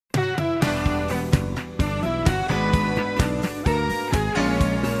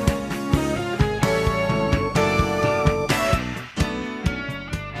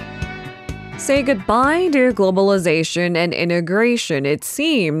Say goodbye to globalization and integration. It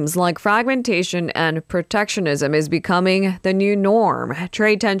seems like fragmentation and protectionism is becoming the new norm.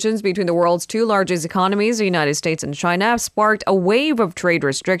 Trade tensions between the world's two largest economies, the United States and China, have sparked a wave of trade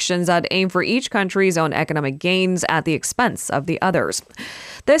restrictions that aim for each country's own economic gains at the expense of the others.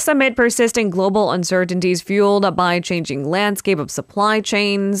 This amid persisting global uncertainties fueled by changing landscape of supply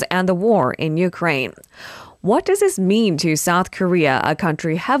chains and the war in Ukraine. What does this mean to South Korea, a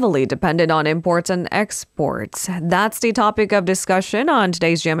country heavily dependent on imports and exports? That's the topic of discussion on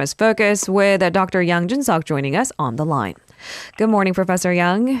today's GMS Focus with Dr. Yang Jun-seok joining us on the line. Good morning, Professor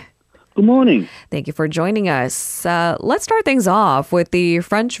Yang. Good morning. Thank you for joining us. Let's start things off with the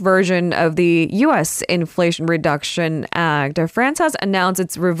French version of the U.S. Inflation Reduction Act. France has announced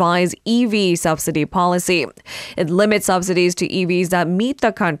its revised EV subsidy policy. It limits subsidies to EVs that meet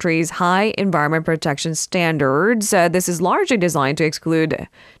the country's high environment protection standards. This is largely designed to exclude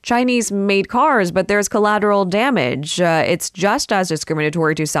Chinese-made cars, but there's collateral damage. It's just as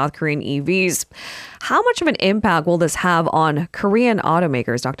discriminatory to South Korean EVs. How much of an impact will this have on Korean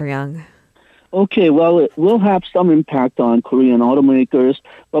automakers, Dr. Yang? Okay, well, it will have some impact on Korean automakers,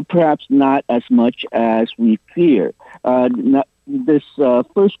 but perhaps not as much as we fear. This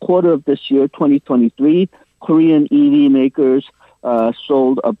first quarter of this year, 2023, Korean EV makers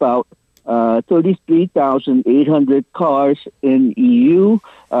sold about 33,800 cars in EU.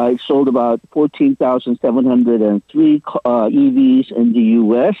 It sold about 14,703 EVs in the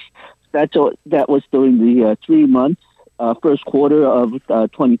U.S. That was during the 3 months. First quarter of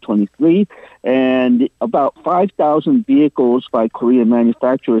 2023, and about 5,000 vehicles by Korean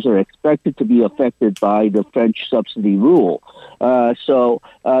manufacturers are expected to be affected by the French subsidy rule. So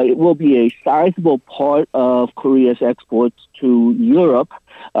it will be a sizable part of Korea's exports to Europe,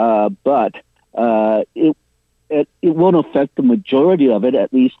 but it won't affect the majority of it,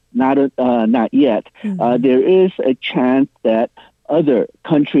 at least not yet. Mm-hmm. There is a chance that other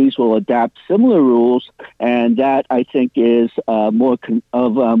countries will adapt similar rules, and that, I think, is more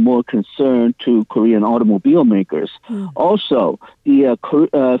concern to Korean automobile makers. Also, the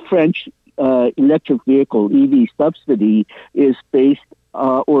French electric vehicle EV subsidy is based,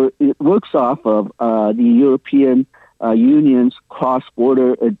 or it works off of the European Union's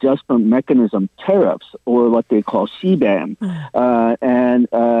cross-border adjustment mechanism tariffs, or what they call CBAM. And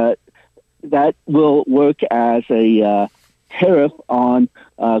that will work as a tariff on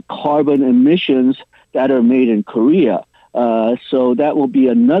carbon emissions that are made in Korea. So that will be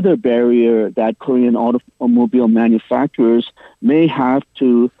another barrier that Korean automobile manufacturers may have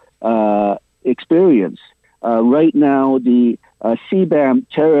to experience. Right now, the CBAM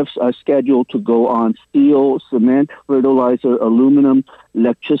tariffs are scheduled to go on steel, cement, fertilizer, aluminum,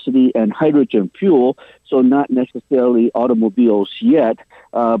 electricity, and hydrogen fuel, so not necessarily automobiles yet,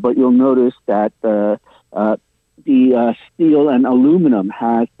 but you'll notice that the steel and aluminum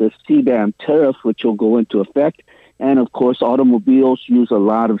has the CBAM tariff, which will go into effect. And, of course, automobiles use a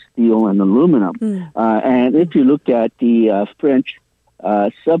lot of steel and aluminum. And if you look at the French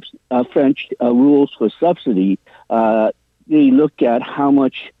rules for subsidy, they look at how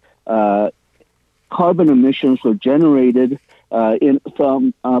much carbon emissions were generated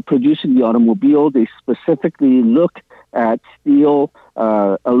from producing the automobile. They specifically look at steel,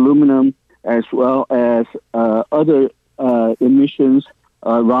 aluminum, as well as other emissions,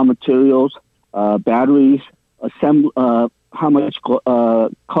 raw materials, batteries, how much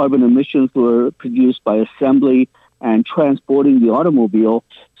carbon emissions were produced by assembly and transporting the automobile.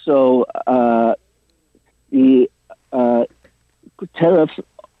 So the tariffs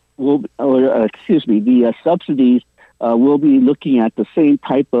the subsidies will be looking at the same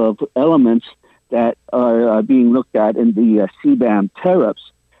type of elements that are being looked at in the CBAM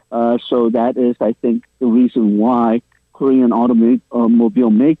tariffs. So that is, I think, the reason why Korean automobile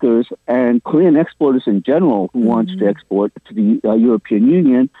makers and Korean exporters in general who wants to export to the European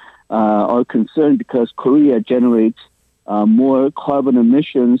Union are concerned, because Korea generates more carbon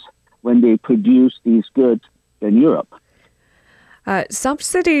emissions when they produce these goods than Europe.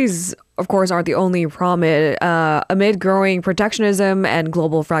 Subsidies, of course, aren't the only problem. Amid growing protectionism and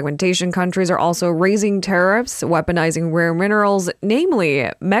global fragmentation, countries are also raising tariffs, weaponizing rare minerals.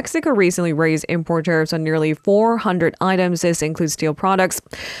 Namely, Mexico recently raised import tariffs on nearly 400 items. This includes steel products,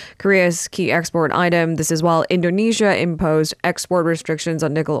 Korea's key export item. This is while Indonesia imposed export restrictions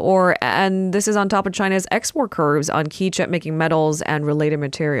on nickel ore, and this is on top of China's export curbs on key chip-making metals and related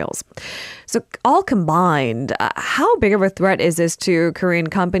materials. So all combined, how big of a threat is this to Korean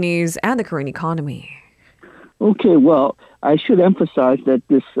companies and the Korean economy? Okay, well, I should emphasize that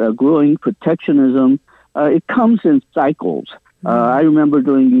this growing protectionism, it comes in cycles. I remember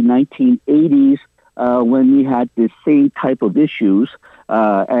during the 1980s when we had the same type of issues,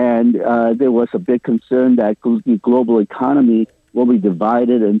 and there was a big concern that the global economy will be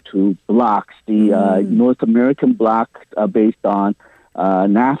divided into blocks. The North American bloc based on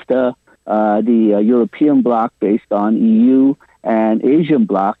NAFTA, the European bloc based on EU, and Asian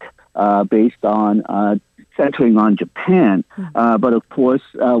bloc based on centering on Japan. But of course,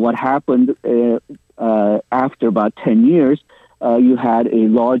 what happened after about 10 years, you had a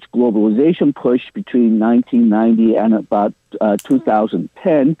large globalization push between 1990 and about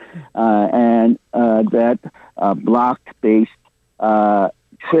 2010, and that bloc-based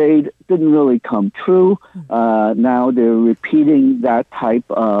trade didn't really come true. Now they're repeating that type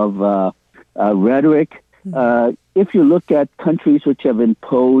of rhetoric. If you look at countries which have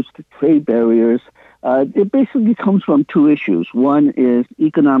imposed trade barriers, it basically comes from two issues. One is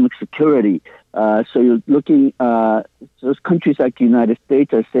economic security. So you're looking, those countries like the United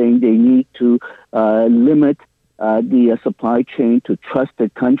States are saying they need to limit the supply chain to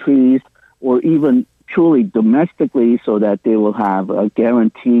trusted countries or even purely domestically so that they will have a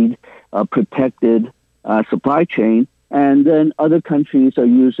guaranteed, protected supply chain. And then other countries are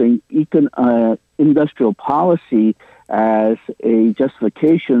using industrial policy as a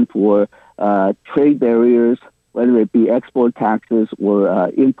justification for trade barriers, whether it be export taxes or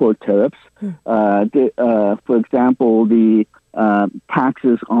import tariffs. For example, the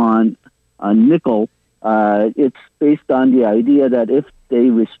taxes on nickel, it's based on the idea that if they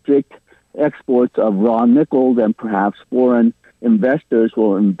restrict exports of raw nickel, then perhaps foreign investors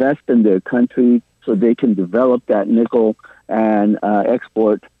will invest in their country so they can develop that nickel and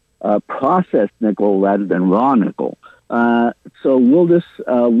export processed nickel rather than raw nickel. So will this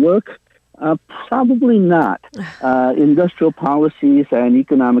work? Probably not. Industrial policies and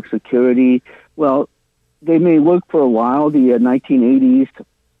economic security, well, they may work for a while. The 1980s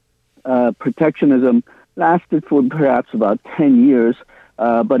protectionism lasted for perhaps about 10 years,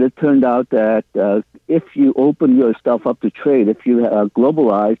 but it turned out that if you open yourself up to trade, if you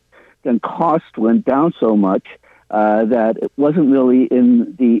globalized, then cost went down so much that it wasn't really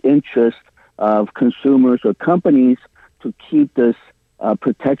in the interest of consumers or companies to keep this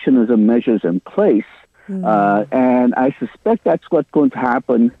protectionism measures in place. And I suspect that's what's going to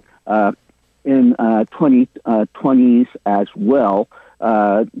happen in 2020s as well.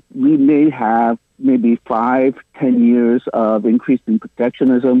 We may have maybe 5-10 years of increasing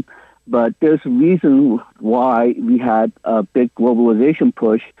protectionism, but there's a reason why we had a big globalization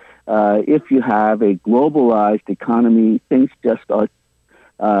push. If you have a globalized economy, things just are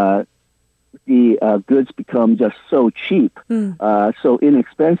the goods become just so cheap, so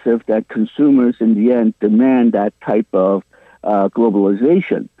inexpensive that consumers in the end demand that type of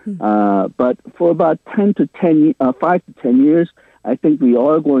globalization. But for about 5 to 10 years, I think we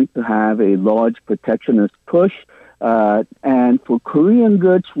are going to have a large protectionist push. And for Korean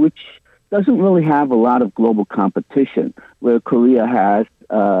goods, which doesn't really have a lot of global competition, where Korea has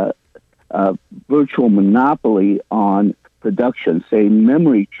a virtual monopoly on production, say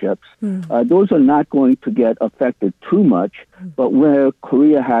memory chips, those are not going to get affected too much. But where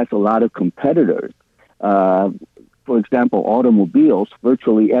Korea has a lot of competitors, for example, automobiles,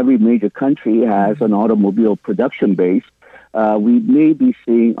 virtually every major country has an automobile production base. We may be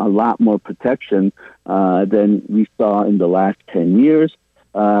seeing a lot more protection than we saw in the last 10 years.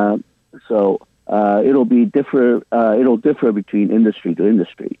 So it'll differ between industry to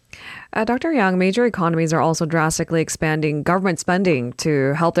industry. Dr. Yang, major economies are also drastically expanding government spending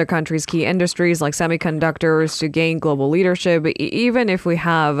to help their country's key industries like semiconductors to gain global leadership, even if we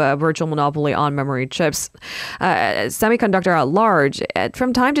have a virtual monopoly on memory chips. Semiconductor at large,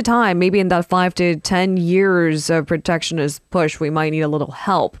 from time to time, maybe in that 5 to 10 years of protectionist push, we might need a little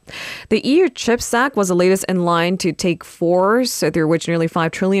help. The EU Chips Act was the latest in line to take force, through which nearly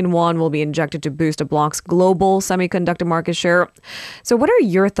 5 trillion won will be injected to boost a bloc's global semiconductor market share. So what are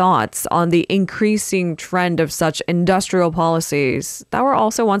your thoughts on the increasing trend of such industrial policies that were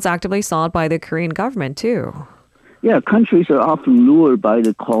also once actively sought by the Korean government, too? Yeah, countries are often lured by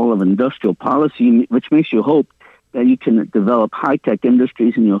the call of industrial policy, which makes you hope that you can develop high-tech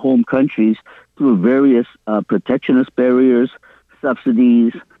industries in your home countries through various protectionist barriers,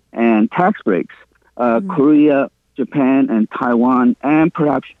 subsidies, and tax breaks. Korea, Japan, and Taiwan, and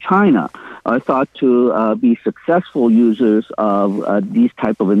perhaps China are thought to be successful users of these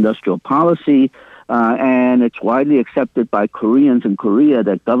type of industrial policy, and it's widely accepted by Koreans in Korea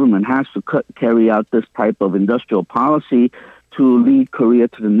that government has to carry out this type of industrial policy to lead Korea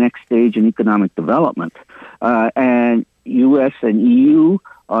to the next stage in economic development. And U.S. and EU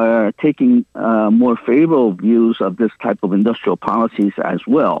are taking more favorable views of this type of industrial policies as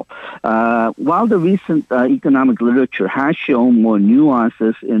well. While the recent economic literature has shown more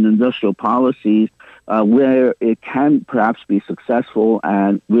nuances in industrial policies, where it can perhaps be successful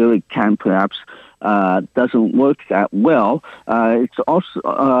and where it can perhaps doesn't work that well, it's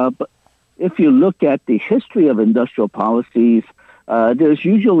also if you look at the history of industrial policies, there's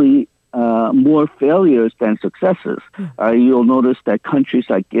usually more failures than successes. You'll notice that countries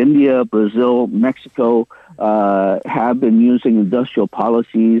like India, Brazil, Mexico have been using industrial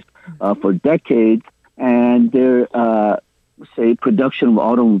policies for decades, and their, say, production of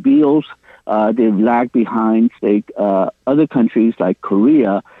automobiles, they've lagged behind, say, other countries like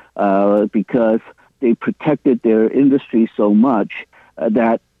Korea because they protected their industry so much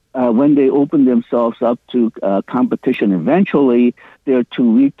that when they open themselves up to competition eventually, they're too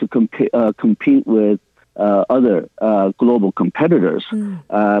weak to compete with other global competitors.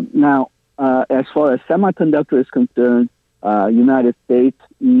 Now, as far as semiconductor is concerned, United States,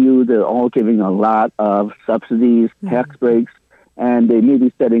 EU, they're all giving a lot of subsidies, tax breaks, and they may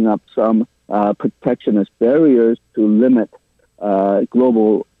be setting up some protectionist barriers to limit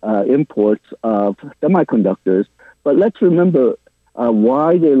global imports of semiconductors. But let's remember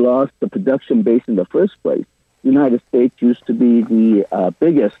why they lost the production base in the first place. The United States used to be the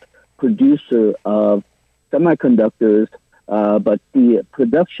biggest producer of semiconductors, but the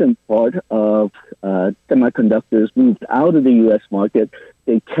production part of semiconductors moved out of the U.S. market.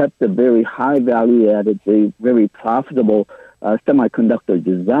 They kept the very high value-added, very profitable semiconductor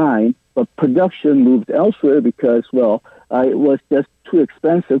design, but production moved elsewhere because, well, it was just too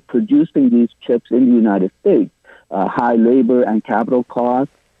expensive producing these chips in the United States. High labor and capital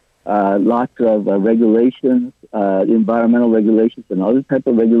costs, lots of regulations, environmental regulations and other type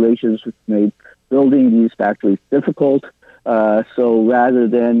of regulations which made building these factories difficult. So rather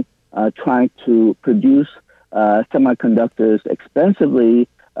than trying to produce semiconductors expensively,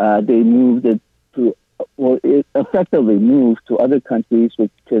 they moved it to, well, it effectively moved to other countries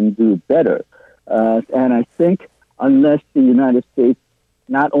which can do better. And I think unless the United States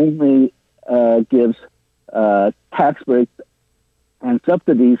not only gives tax breaks and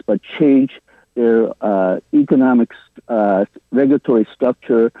subsidies, but change their economic regulatory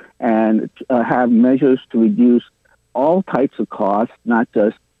structure and have measures to reduce all types of costs, not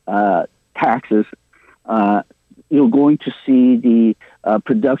just taxes, you're going to see the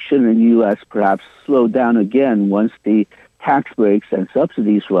production in the U.S. perhaps slow down again once the tax breaks and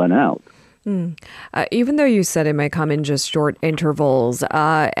subsidies run out. Even though you said it might come in just short intervals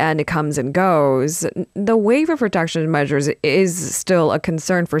and it comes and goes, the wave of protection measures is still a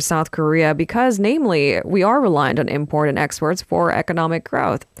concern for South Korea because, namely, we are reliant on import and exports for economic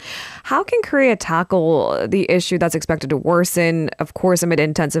growth. How can Korea tackle the issue that's expected to worsen, of course, amid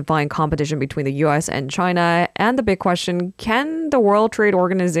intensifying competition between the U.S. and China? And the big question, can the World Trade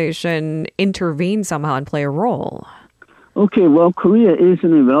Organization intervene somehow and play a role? Okay, well, Korea is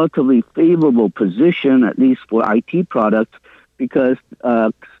in a relatively favorable position, at least for IT products, because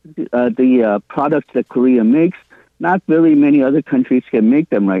the products that Korea makes, not very many other countries can make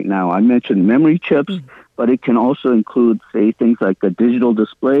them right now. I mentioned memory chips, but it can also include, say, things like digital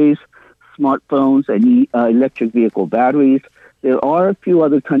displays, smartphones, and electric vehicle batteries. There are a few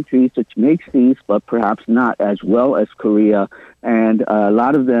other countries which makes these, but perhaps not as well as Korea, and a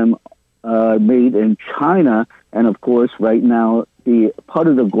lot of them are made in China. And of course, right now, the part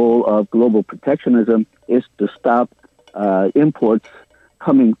of the goal of global protectionism is to stop imports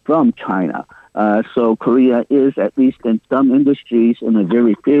coming from China. So Korea is, at least in some industries, in a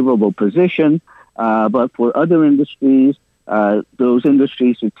very favorable position. But for other industries, those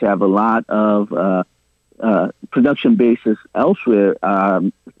industries which have a lot of production bases elsewhere,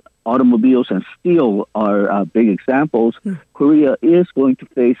 automobiles and steel are big examples. Korea is going to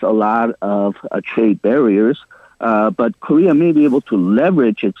face a lot of trade barriers. But Korea may be able to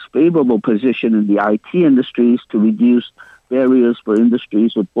leverage its favorable position in the IT industries to reduce barriers for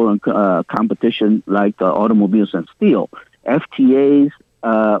industries with foreign competition like automobiles and steel. FTAs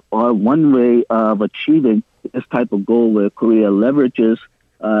are one way of achieving this type of goal where Korea leverages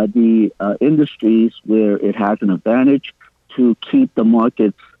the industries where it has an advantage to keep the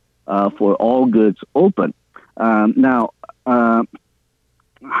markets for all goods open. Now, how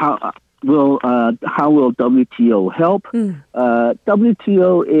will WTO help?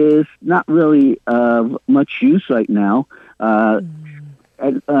 WTO is not really of much use right now,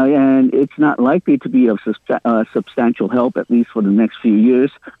 and it's not likely to be of substantial help, at least for the next few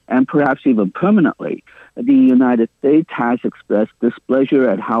years, and perhaps even permanently. The United States has expressed displeasure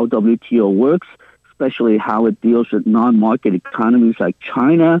at how WTO works, especially how it deals with non-market economies like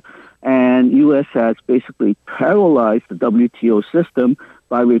China. And U.S. has basically paralyzed the WTO system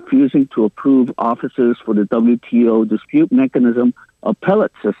by refusing to approve officers for the WTO dispute mechanism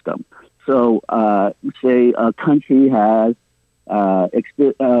appellate system. So, say a country has,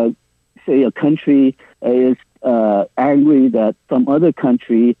 say a country is angry that some other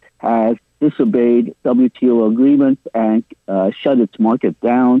country has disobeyed WTO agreements and shut its market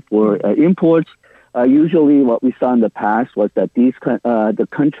down for imports. Usually what we saw in the past was that the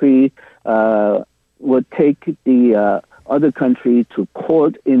country would take the other country to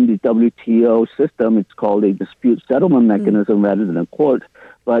court in the WTO system. It's called a dispute settlement mechanism rather than a court.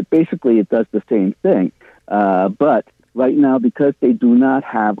 But basically it does the same thing. But right now, because they do not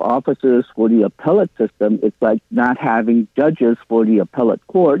have officers for the appellate system, it's like not having judges for the appellate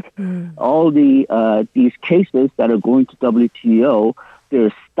court. All these cases that are going to WTO,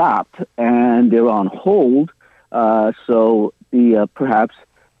 they're stopped and they're on hold. So perhaps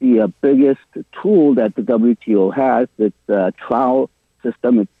the biggest tool that the WTO has, its trial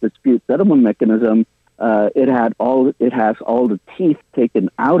system, its dispute settlement mechanism, it has all the teeth taken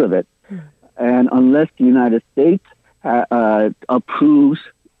out of it. And unless the United States approves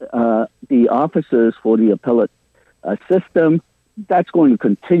the officers for the appellate system, that's going to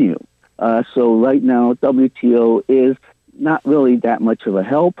continue. So right now, WTO is not really that much of a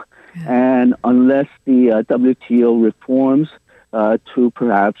help. And unless the WTO reforms to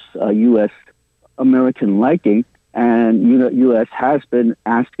perhaps U.S. American liking, and U.S. has been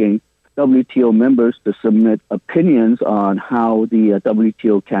asking WTO members to submit opinions on how the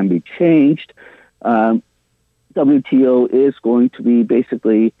WTO can be changed, WTO is going to be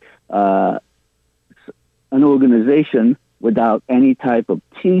basically an organization without any type of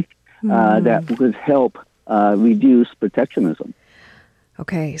teeth that would help reduce protectionism.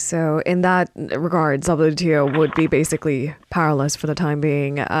 Okay, so in that regard, WTO would be basically powerless for the time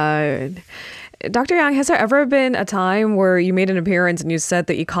being. Dr. Yang, has there ever been a time where you made an appearance and you said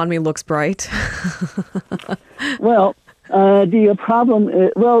the economy looks bright? Well, the problem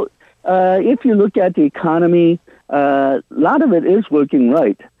is, if you look at the economy, a lot of it is working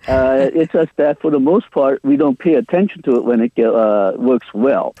right. It's just that for the most part, we don't pay attention to it when it works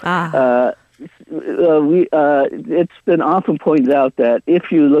well. It's been often pointed out that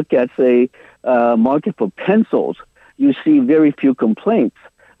if you look at, say, market for pencils, you see very few complaints.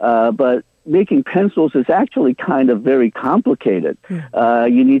 But making pencils is actually kind of very complicated.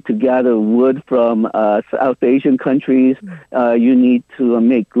 You need to gather wood from South Asian countries. You need to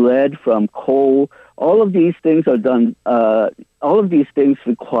make lead from coal. All of these things are done. All of these things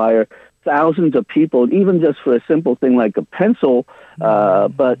require thousands of people, even just for a simple thing like a pencil.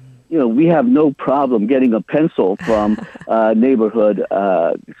 But we have no problem getting a pencil from a neighborhood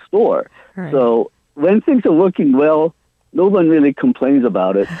store. Right. So when things are working well, no one really complains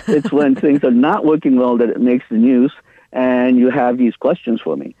about it. It's when things are not working well that it makes the news, and you have these questions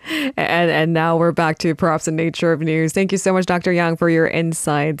for me. And now we're back to perhaps the nature of news. Thank you so much, Dr. Yang, for your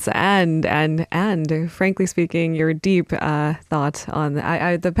insights and frankly speaking, your deep thought on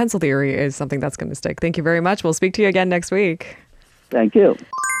the pencil theory is something that's going to stick. Thank you very much. We'll speak to you again next week. Thank you.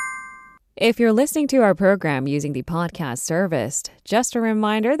 If you're listening to our program using the podcast service, just a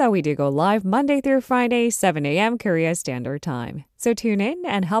reminder that we do go live Monday through Friday, 7 a.m. Korea Standard Time. So tune in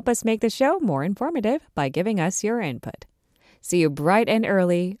and help us make the show more informative by giving us your input. See you bright and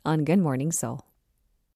early on Good Morning Seoul.